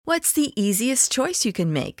What's the easiest choice you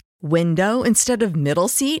can make? Window instead of middle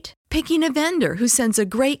seat? Picking a vendor who sends a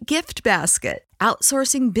great gift basket?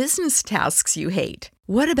 Outsourcing business tasks you hate?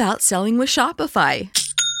 What about selling with Shopify?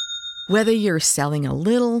 Whether you're selling a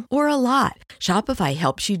little or a lot, Shopify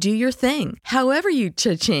helps you do your thing, however you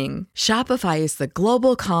cha-ching. Shopify is the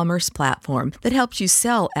global commerce platform that helps you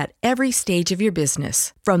sell at every stage of your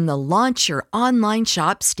business. From the launch your online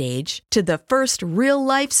shop stage to the first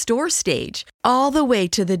real-life store stage, all the way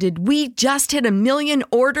to the did we just hit a million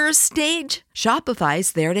orders stage.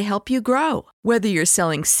 Shopify's there to help you grow. Whether you're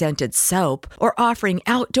selling scented soap or offering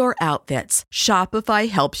outdoor outfits, Shopify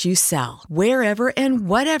helps you sell. Wherever and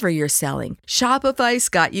whatever you're selling, Shopify's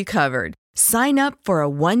got you covered. Sign up for a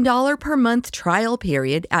 $1 per month trial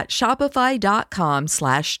period at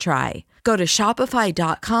shopify.com/try. Go to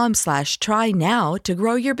shopify.com/try now to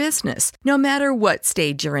grow your business, no matter what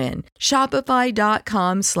stage you're in.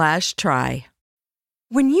 Shopify.com/try.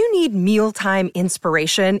 When you need mealtime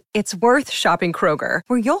inspiration, it's worth shopping Kroger,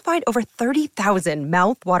 where you'll find over 30,000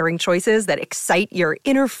 mouth-watering choices that excite your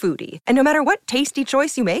inner foodie. And no matter what tasty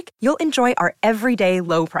choice you make, you'll enjoy our everyday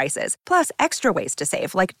low prices, plus extra ways to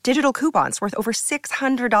save, like digital coupons worth over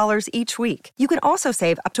 $600 each week. You can also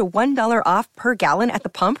save up to $1 off per gallon at the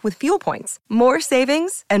pump with fuel points. More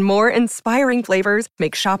savings and more inspiring flavors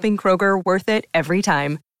make shopping Kroger worth it every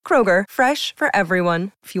time. Kroger, fresh for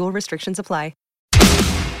everyone. Fuel restrictions apply.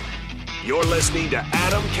 You're listening to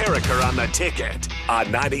Adam Carricker on The Ticket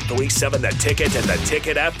on 93.7 The Ticket and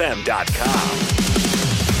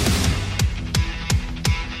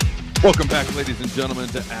theticketfm.com. Welcome back, ladies and gentlemen,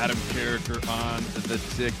 to Adam Carricker on The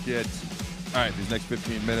Ticket. All right, these next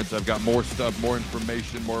 15 minutes, I've got more stuff, more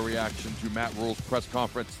information, more reaction to Matt Rhule's press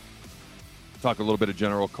conference. Talk a little bit of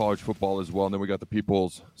general college football as well, and then we got the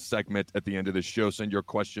People's segment at the end of the show. Send your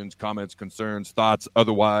questions, comments, concerns, thoughts,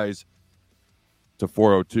 otherwise, to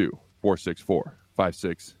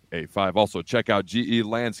 402-464-5685. Also, check out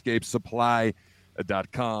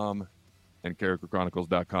GELandscapeSupply.com and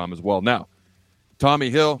CharacterChronicles.com as well. Now,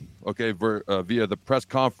 Tommy Hill, via the press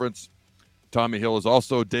conference, Tommy Hill is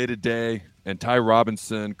also day-to-day, and Ty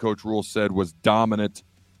Robinson, Coach Rhule said, was dominant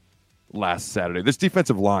last Saturday. This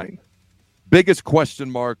defensive line, biggest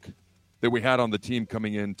question mark that we had on the team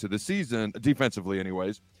coming into the season, defensively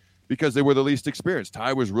anyways, because they were the least experienced.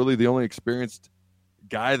 Ty was really the only experienced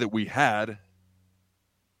guy that we had.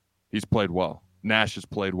 He's played well. Nash has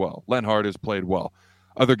played well. Lenhart has played well.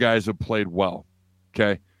 Other guys have played well.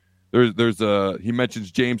 Okay. He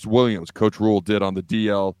mentions James Williams. Coach Rhule did on the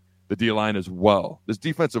DL, the D line as well. This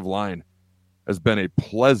defensive line has been a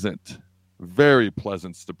very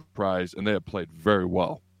pleasant surprise, and they have played very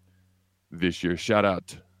well this year. Shout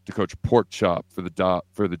out to Coach Porkchop for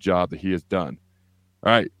the job that he has done.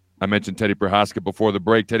 All right. I mentioned Teddy Prohaska before the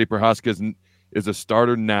break. Teddy Prohaska is a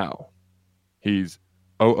starter now. He's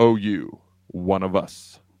OOU, one of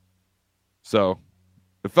us. So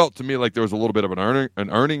it felt to me like there was a little bit of an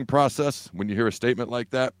earning process when you hear a statement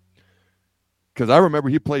like that. Because I remember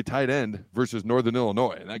he played tight end versus Northern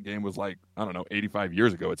Illinois, and that game was 85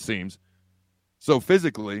 years ago, it seems. So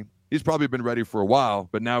physically, he's probably been ready for a while,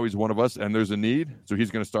 but now he's one of us, and there's a need, so he's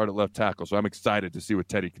going to start at left tackle. So I'm excited to see what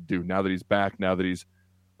Teddy can do now that he's back, now that he's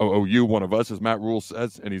OOU, one of us, as Matt Rhule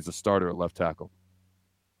says, and he's a starter at left tackle.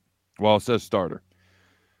 Well, it says starter.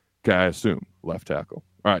 Okay, I assume left tackle.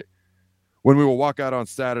 All right. When we will walk out on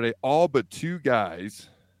Saturday, all but two guys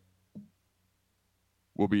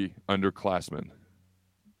will be underclassmen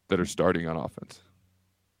that are starting on offense.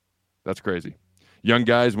 That's crazy. Young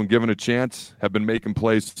guys, when given a chance, have been making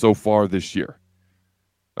plays so far this year.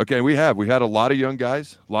 Okay, we had a lot of young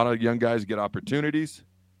guys. A lot of young guys get opportunities.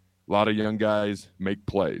 A lot of young guys make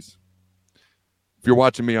plays. If you're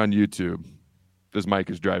watching me on YouTube, this mic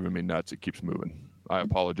is driving me nuts. It keeps moving. I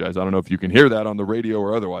apologize. I don't know if you can hear that on the radio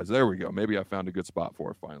or otherwise. There we go. Maybe I found a good spot for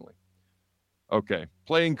it finally. Okay,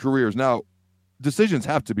 playing careers. Now, decisions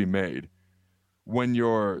have to be made when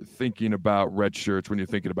you're thinking about red shirts, when you're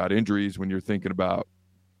thinking about injuries, when you're thinking about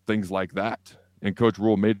things like that. And Coach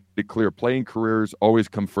Rhule made it clear, playing careers always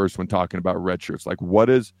come first when talking about red shirts. Like, what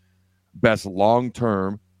is best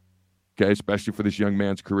long-term, okay, especially for this young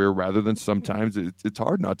man's career, rather than sometimes it's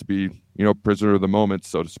hard not to be, prisoner of the moment,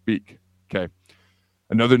 so to speak. Okay.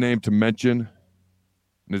 Another name to mention, and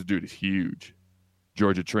this dude is huge.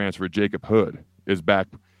 Georgia transfer Jacob Hood is back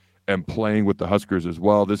and playing with the Huskers as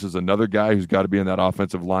well. This is another guy who's got to be in that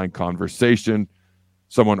offensive line conversation,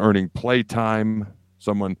 someone earning play time,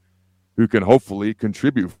 someone who can hopefully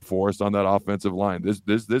contribute for us on that offensive line. This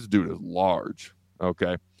dude is large,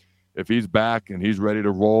 okay? If he's back and he's ready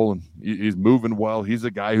to roll and he's moving well, he's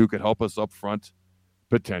a guy who could help us up front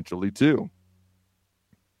potentially too.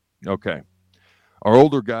 Okay. Our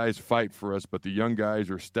older guys fight for us, but the young guys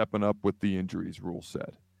are stepping up with the injuries, Rhule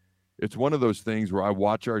said. It's one of those things where I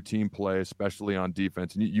watch our team play, especially on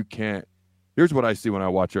defense, and you can't. Here's what I see when I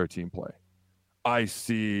watch our team play. I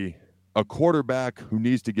see a quarterback who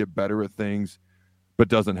needs to get better at things, but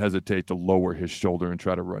doesn't hesitate to lower his shoulder and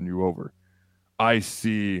try to run you over. I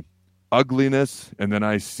see ugliness, and then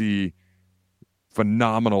I see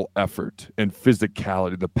phenomenal effort and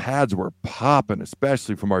physicality. The pads were popping,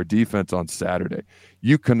 especially from our defense on Saturday.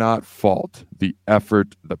 You cannot fault the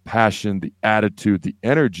effort, the passion, the attitude, the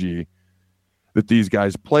energy that these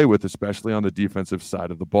guys play with, especially on the defensive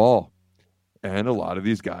side of the ball. And a lot of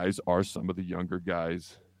these guys are some of the younger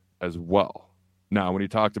guys as well. Now, when he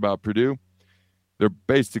talked about Purdue,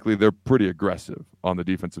 they're pretty aggressive on the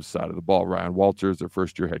defensive side of the ball. Ryan Walters, their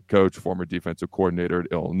first-year head coach, former defensive coordinator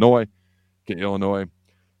at Illinois. Okay, Illinois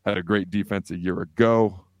had a great defense a year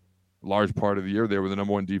ago. Large part of the year, they were the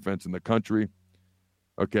number one defense in the country.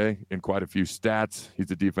 Okay, in quite a few stats.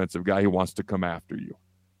 He's a defensive guy. He wants to come after you.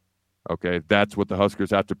 Okay, that's what the Huskers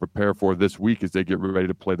have to prepare for this week as they get ready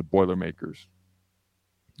to play the Boilermakers.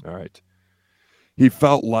 All right. He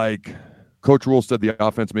felt like Coach Rhule said the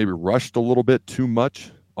offense maybe rushed a little bit too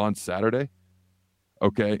much on Saturday.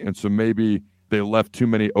 Okay, and so maybe they left too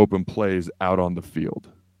many open plays out on the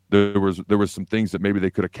field. There was some things that maybe they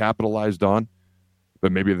could have capitalized on,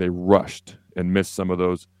 but maybe they rushed and missed some of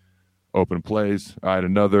those open plays. All right,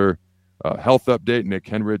 another health update. Nick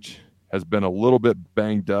Henrich has been a little bit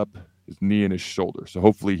banged up, his knee and his shoulder. So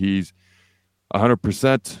hopefully he's 100%,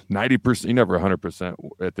 90%. You're never 100%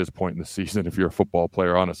 at this point in the season if you're a football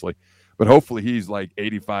player, honestly. But hopefully he's like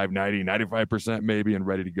 85, 90, 95% maybe and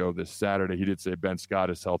ready to go this Saturday. He did say Ben Scott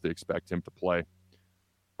is healthy. Expect him to play.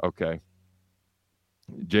 Okay.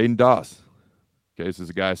 Jaden Doss. Okay, this is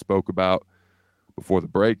a guy I spoke about before the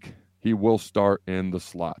break. He will start in the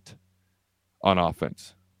slot on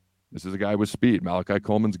offense. This is a guy with speed. Malachi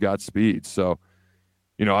Coleman's got speed. So,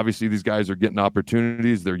 obviously these guys are getting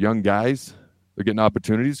opportunities. They're young guys. They're getting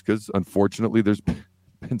opportunities because, unfortunately, there's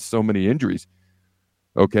been so many injuries.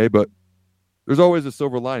 Okay, but there's always a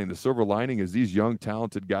silver lining. The silver lining is these young,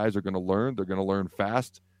 talented guys are going to learn. They're going to learn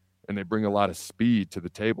fast, and they bring a lot of speed to the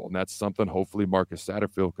table. And that's something hopefully Marcus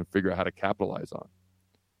Satterfield can figure out how to capitalize on.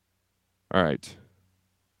 All right.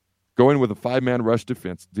 Going with a five-man rush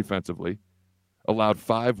defensively, allowed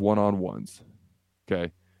 5 one-on-ones.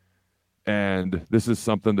 Okay. And this is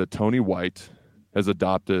something that Tony White has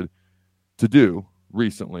adopted to do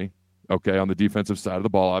recently. Okay, on the defensive side of the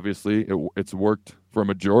ball, obviously, it's worked for a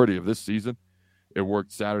majority of this season. It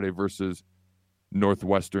worked Saturday versus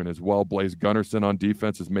Northwestern as well. Blaze Gunnarsson on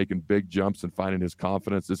defense is making big jumps and finding his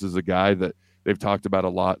confidence. This is a guy that they've talked about a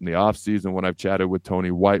lot in the offseason. When I've chatted with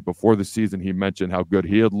Tony White before the season, he mentioned how good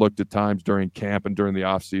he had looked at times during camp and during the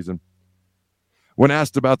offseason. When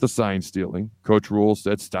asked about the sign stealing, Coach Rhule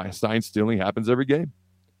said sign stealing happens every game.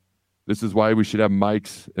 This is why we should have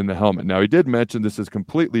mics in the helmet. Now, he did mention this is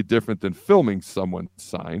completely different than filming someone's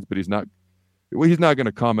signs, but he's not going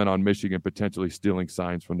to comment on Michigan potentially stealing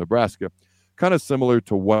signs from Nebraska. Kind of similar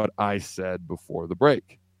to what I said before the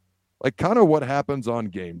break. Like kind of what happens on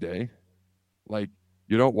game day. Like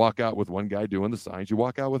you don't walk out with one guy doing the signs. You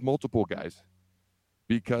walk out with multiple guys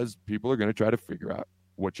because people are going to try to figure out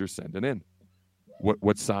what you're sending in.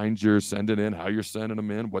 What signs you're sending in, how you're sending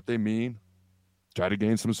them in, what they mean. Try to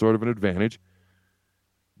gain some sort of an advantage.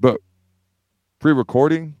 But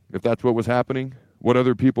pre-recording, if that's what was happening, what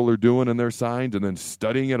other people are doing in their signs, and then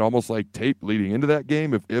studying it almost like tape leading into that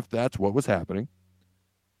game, if that's what was happening,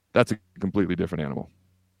 that's a completely different animal.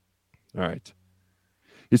 All right.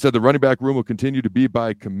 He said the running back room will continue to be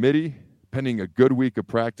by committee, pending a good week of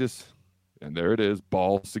practice. And there it is,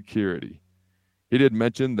 ball security. He did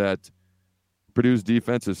mention that Purdue's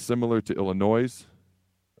defense is similar to Illinois'.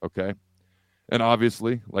 Okay. And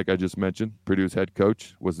obviously, like I just mentioned, Purdue's head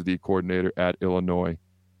coach was the D coordinator at Illinois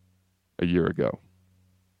a year ago.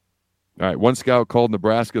 All right, one scout called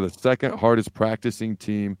Nebraska the second hardest practicing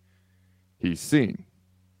team he's seen.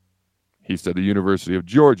 He said the University of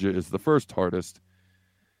Georgia is the first hardest.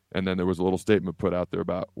 And then there was a little statement put out there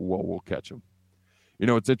about, well, we'll catch them.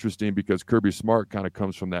 It's interesting because Kirby Smart kind of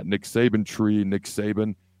comes from that Nick Saban tree. Nick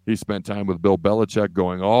Saban, he spent time with Bill Belichick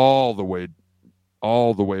going all the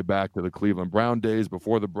way back to the Cleveland Brown days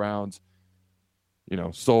before the Browns,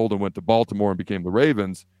 sold and went to Baltimore and became the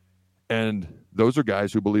Ravens. And those are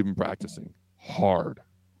guys who believe in practicing hard.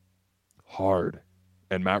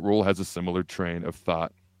 And Matt Rhule has a similar train of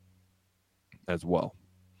thought as well.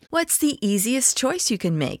 What's the easiest choice you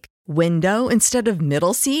can make? Window instead of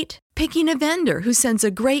middle seat? Picking a vendor who sends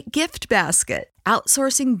a great gift basket?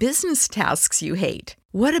 Outsourcing business tasks you hate?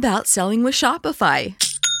 What about selling with Shopify?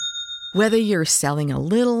 Whether you're selling a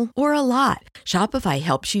little or a lot, Shopify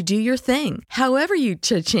helps you do your thing, however you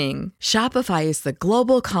cha-ching. Shopify is the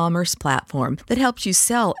global commerce platform that helps you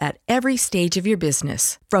sell at every stage of your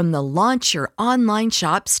business. From the launch your online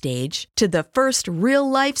shop stage to the first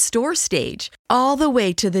real-life store stage, all the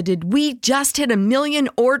way to the did we just hit a million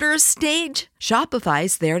orders stage.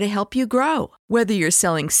 Shopify's there to help you grow. Whether you're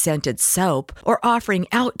selling scented soap or offering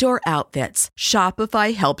outdoor outfits,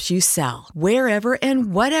 Shopify helps you sell. Wherever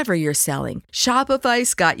and whatever you're selling,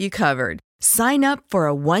 Shopify's got you covered. Sign up for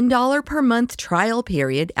a $1 per month trial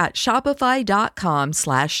period at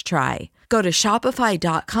shopify.com/try. Go to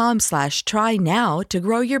shopify.com/try now to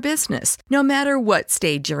grow your business, no matter what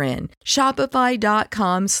stage you're in.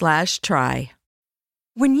 Shopify.com/try.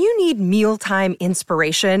 When you need mealtime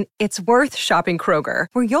inspiration, it's worth shopping Kroger,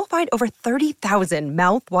 where you'll find over 30,000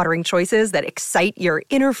 mouth-watering choices that excite your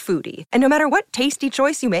inner foodie. And no matter what tasty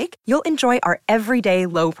choice you make, you'll enjoy our everyday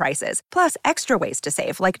low prices, plus extra ways to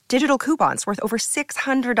save, like digital coupons worth over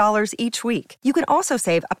 $600 each week. You can also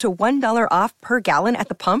save up to $1 off per gallon at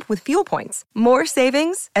the pump with fuel points. More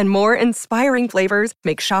savings and more inspiring flavors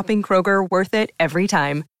make shopping Kroger worth it every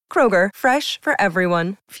time. Kroger, fresh for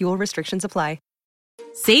everyone. Fuel restrictions apply.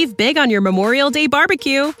 Save big on your Memorial Day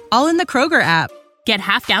barbecue, all in the Kroger app. Get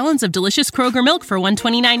half gallons of delicious Kroger milk for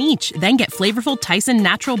 $1.29 each. Then get flavorful Tyson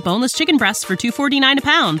natural boneless chicken breasts for $2.49 a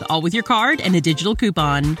pound, all with your card and a digital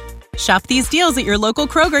coupon. Shop these deals at your local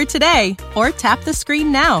Kroger today, or tap the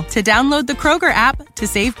screen now to download the Kroger app to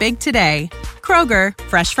save big today. Kroger,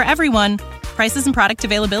 fresh for everyone. Prices and product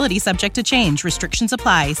availability subject to change. Restrictions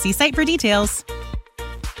apply. See site for details.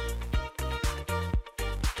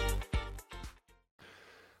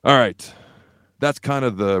 All right. That's kind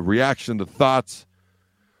of the reaction, the thoughts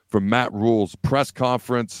from Matt Rhule's press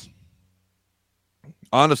conference.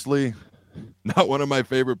 Honestly, not one of my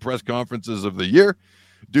favorite press conferences of the year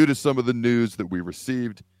due to some of the news that we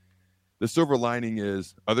received. The silver lining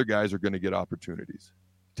is other guys are going to get opportunities.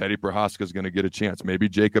 Teddy Prohaska is going to get a chance. Maybe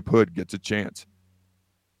Jacob Hood gets a chance.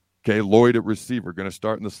 Okay, Lloyd at receiver, going to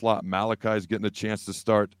start in the slot. Malachi's getting a chance to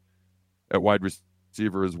start at wide receiver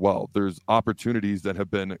as well. There's opportunities that have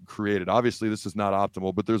been created. Obviously, this is not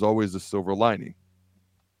optimal, but there's always a silver lining.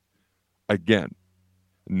 Again,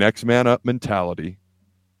 next man up mentality.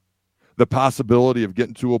 The possibility of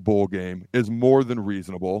getting to a bowl game is more than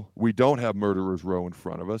reasonable. We don't have murderers row in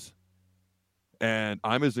front of us. And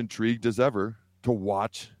I'm as intrigued as ever to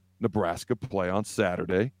watch Nebraska play on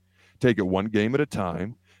Saturday. Take it one game at a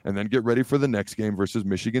time, and then get ready for the next game versus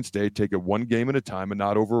Michigan State. Take it one game at a time and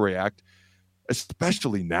not overreact.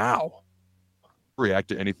 Especially now, react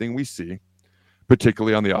to anything we see,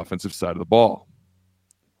 particularly on the offensive side of the ball.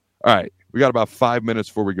 All right, we got about 5 minutes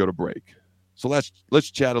before we go to break. So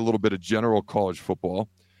let's chat a little bit of general college football.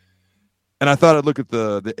 And I thought I'd look at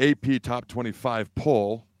the AP Top 25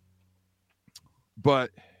 poll,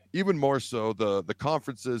 but even more so the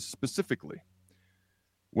conferences specifically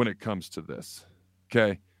when it comes to this.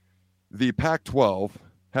 Okay, the Pac-12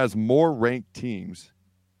 has more ranked teams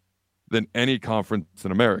than any conference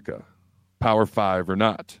in America, Power 5 or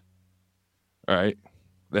not. All right.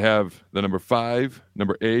 They have the number 5,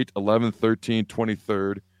 number 8, 11, 13,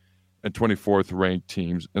 23rd, and 24th ranked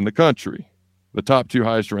teams in the country. The top two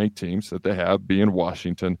highest ranked teams that they have being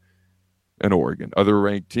Washington and Oregon. Other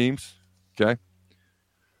ranked teams, okay,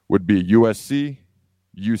 would be USC,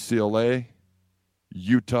 UCLA,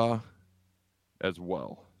 Utah as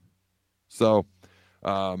well. So,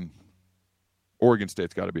 Oregon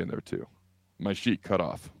State's got to be in there too. My sheet cut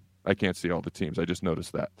off. I can't see all the teams. I just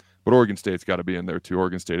noticed that. But Oregon State's got to be in there too.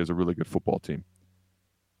 Oregon State is a really good football team.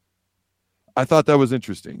 I thought that was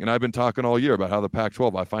interesting. And I've been talking all year about how the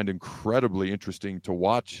Pac-12 I find incredibly interesting to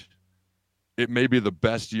watch. It may be the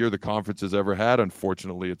best year the conference has ever had.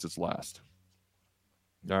 Unfortunately, it's its last.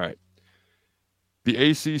 All right. The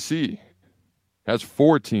ACC has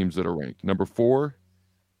 4 teams that are ranked. Number 4,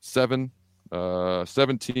 7,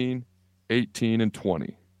 17, 18, and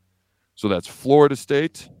 20. So that's Florida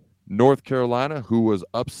State, North Carolina, who was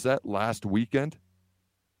upset last weekend.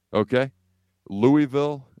 Okay.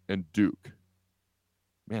 Louisville and Duke.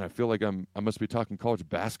 Man, I feel like I must be talking college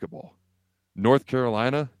basketball. North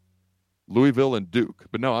Carolina, Louisville, and Duke.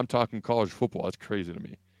 But no, I'm talking college football. That's crazy to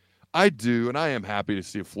me. I do, and I am happy to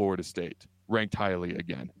see Florida State ranked highly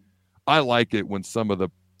again. I like it when some of the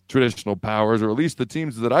traditional powers, or at least the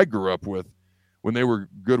teams that I grew up with, when they were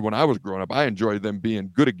good when I was growing up, I enjoyed them being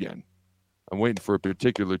good again. I'm waiting for a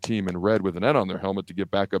particular team in red with an N on their helmet to get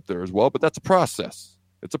back up there as well, but that's a process.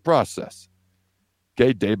 It's a process.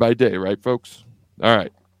 Okay, day by day, right, folks? All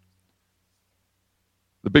right.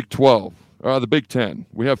 The Big 12. The Big Ten.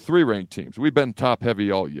 We have 3 ranked teams. We've been top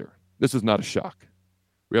heavy all year. This is not a shock.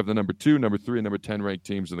 We have the number 2, number 3, and number 10 ranked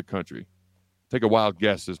teams in the country. Take a wild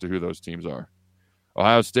guess as to who those teams are.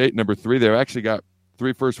 Ohio State, number 3. They've actually got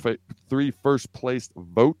 3 first place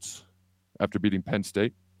votes after beating Penn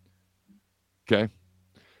State. Okay.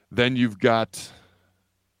 Then you've got,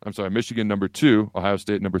 Michigan, number 2. Ohio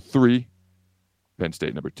State, number 3. Penn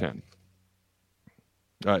State, number 10.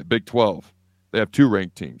 All right, Big 12. They have 2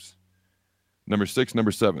 ranked teams. Number 6,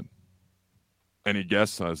 number 7. Any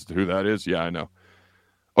guess as to who that is? Yeah, I know.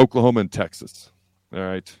 Oklahoma and Texas. All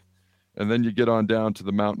right. And then you get on down to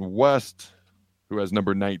the Mountain West, who has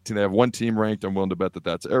number 19. They have 1 team ranked. I'm willing to bet that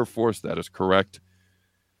that's Air Force. That is correct.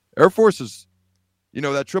 Air Force is,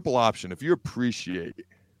 that triple option. If you appreciate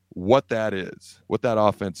what that is, what that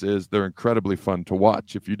offense is, they're incredibly fun to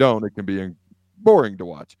watch. If you don't, it can be boring to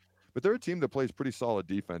watch. But they're a team that plays pretty solid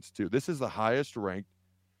defense, too. This is the highest ranked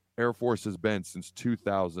Air Force has been since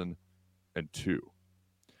 2002.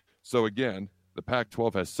 So, again, the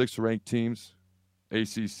Pac-12 has 6 ranked teams,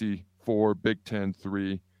 ACC 4, Big Ten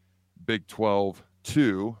 3, Big 12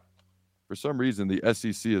 2. For some reason, the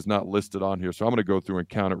SEC is not listed on here, so I'm going to go through and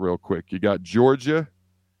count it real quick. You got Georgia,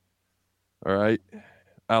 all right,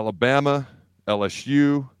 Alabama,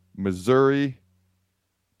 LSU, Missouri,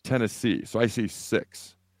 Tennessee. So I see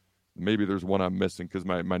 6. Maybe there's one I'm missing because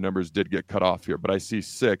my numbers did get cut off here, but I see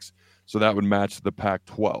 6. So that would match the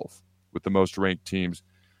Pac-12 with the most ranked teams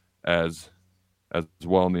as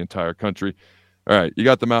well in the entire country. All right, you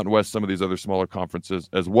got the Mountain West, some of these other smaller conferences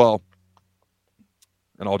as well,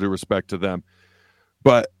 and all due respect to them.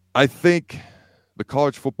 But I think the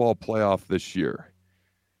college football playoff this year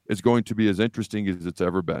is going to be as interesting as it's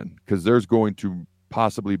ever been because there's going to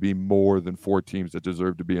possibly be more than 4 teams that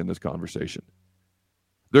deserve to be in this conversation.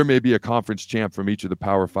 There may be a conference champ from each of the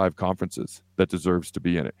Power 5 conferences that deserves to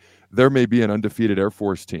be in it. There may be an undefeated Air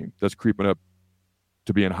Force team that's creeping up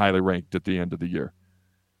to being highly ranked at the end of the year.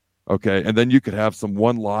 Okay, and then you could have some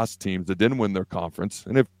one-loss teams that didn't win their conference.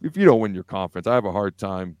 And if you don't win your conference, I have a hard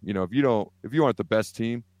time. If you aren't the best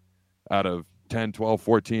team out of 10, 12,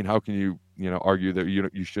 14, how can you argue that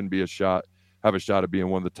you shouldn't have a shot at being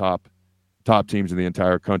one of the top teams in the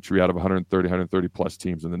entire country out of 130 plus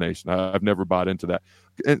teams in the nation? I've never bought into that.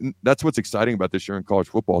 And that's what's exciting about this year in college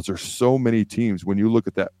football is there's so many teams. When you look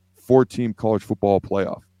at that 4-team college football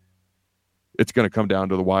playoff, it's going to come down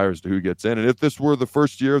to the wire as to who gets in. And if this were the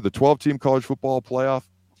first year of the 12-team college football playoff,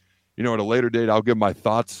 at a later date, I'll give my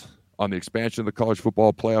thoughts on the expansion of the college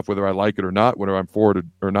football playoff, whether I like it or not, whether I'm for it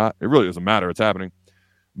or not. It really doesn't matter. It's happening.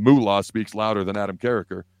 Moolah speaks louder than Adam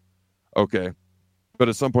Carricker. Okay. But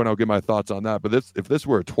at some point, I'll give my thoughts on that. But if this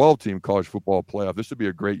were a 12-team college football playoff, this would be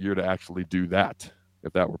a great year to actually do that,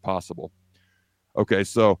 if that were possible. Okay,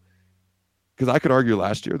 so because I could argue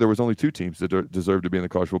last year there was only 2 teams that deserved to be in the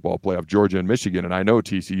college football playoff, Georgia and Michigan. And I know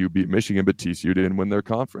TCU beat Michigan, but TCU didn't win their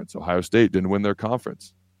conference. Ohio State didn't win their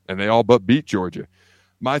conference. And they all but beat Georgia.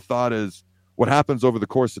 My thought is what happens over the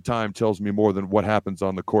course of time tells me more than what happens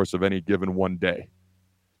on the course of any given one day.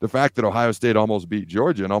 The fact that Ohio State almost beat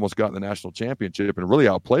Georgia and almost got in the national championship and really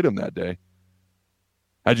outplayed them that day.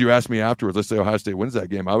 Had you asked me afterwards, let's say Ohio State wins that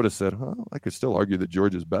game, I would have said, I could still argue that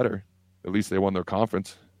Georgia's better. At least they won their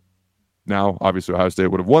conference. Now, obviously, Ohio State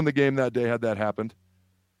would have won the game that day had that happened,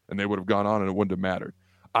 and they would have gone on and it wouldn't have mattered.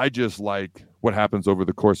 I just like what happens over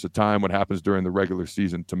the course of time, what happens during the regular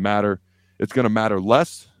season to matter. It's going to matter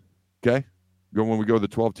less, okay, when we go to the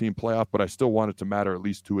 12-team playoff, but I still want it to matter at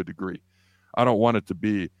least to a degree. I don't want it to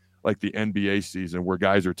be like the NBA season where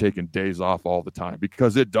guys are taking days off all the time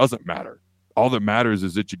because it doesn't matter. All that matters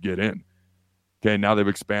is that you get in. Okay, now they've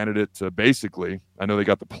expanded it to basically, I know they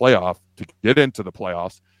got the playoff to get into the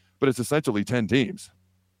playoffs, but it's essentially 10 teams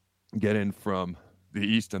get in from the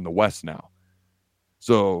East and the West now.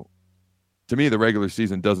 So to me, the regular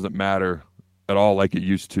season doesn't matter at all like it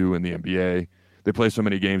used to in the NBA. They play so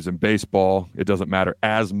many games in baseball. It doesn't matter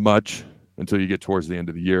as much until you get towards the end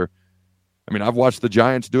of the year. I mean, I've watched the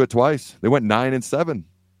Giants do it twice. They went 9-7,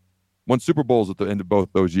 won Super Bowls at the end of both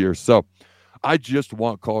those years. So I just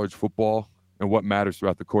want college football and what matters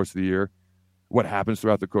throughout the course of the year, what happens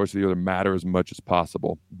throughout the course of the year to matter as much as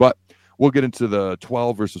possible. But we'll get into the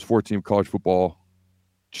 12 versus 14 college football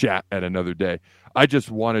chat at another day. I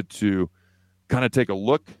just wanted to kind of take a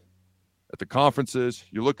look at the conferences.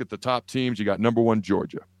 You look at the top teams. You got number 1,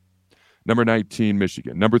 Georgia. Number 19,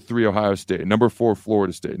 Michigan. Number 3, Ohio State. Number 4,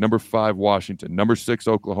 Florida State. Number 5, Washington. Number 6,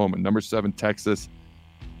 Oklahoma. Number 7, Texas.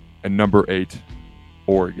 And number 8,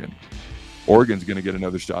 Oregon. Oregon's going to get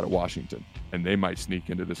another shot at Washington, and they might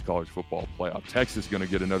sneak into this college football playoff. Texas is going to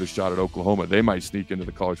get another shot at Oklahoma. They might sneak into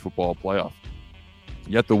the college football playoff.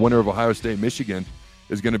 Yet the winner of Ohio State, Michigan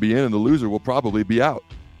is going to be in, and the loser will probably be out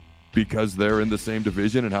because they're in the same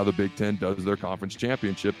division, and how the Big Ten does their conference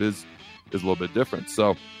championship is a little bit different.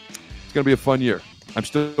 So it's going to be a fun year. I'm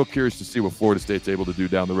still curious to see what Florida State's able to do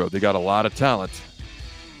down the road. They got a lot of talent.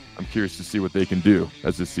 I'm curious to see what they can do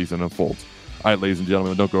as this season unfolds. All right, ladies and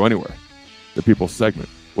gentlemen, don't go anywhere. The People's segment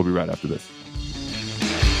will be right after this.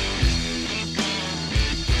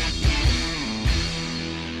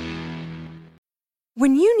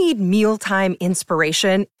 When you need mealtime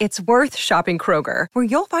inspiration, it's worth shopping Kroger, where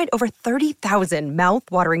you'll find over 30,000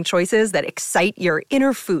 mouth-watering choices that excite your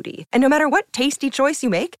inner foodie. And no matter what tasty choice you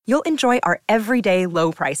make, you'll enjoy our everyday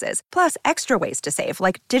low prices, plus extra ways to save,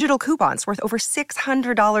 like digital coupons worth over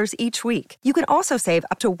 $600 each week. You can also save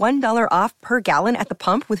up to $1 off per gallon at the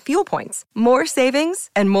pump with fuel points. More savings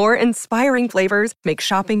and more inspiring flavors make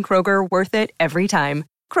shopping Kroger worth it every time.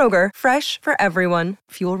 Kroger, fresh for everyone.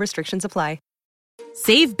 Fuel restrictions apply.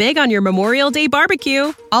 Save big on your Memorial Day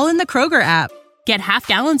barbecue, all in the Kroger app. Get half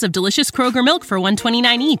gallons of delicious Kroger milk for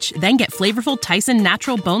 $1.29 each. Then get flavorful Tyson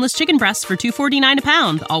natural boneless chicken breasts for $2.49 a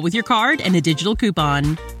pound, all with your card and a digital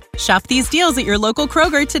coupon. Shop these deals at your local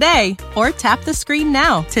Kroger today, or tap the screen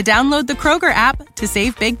now to download the Kroger app to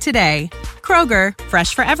save big today. Kroger,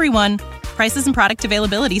 fresh for everyone. Prices and product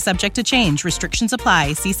availability subject to change. Restrictions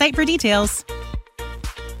apply. See site for details.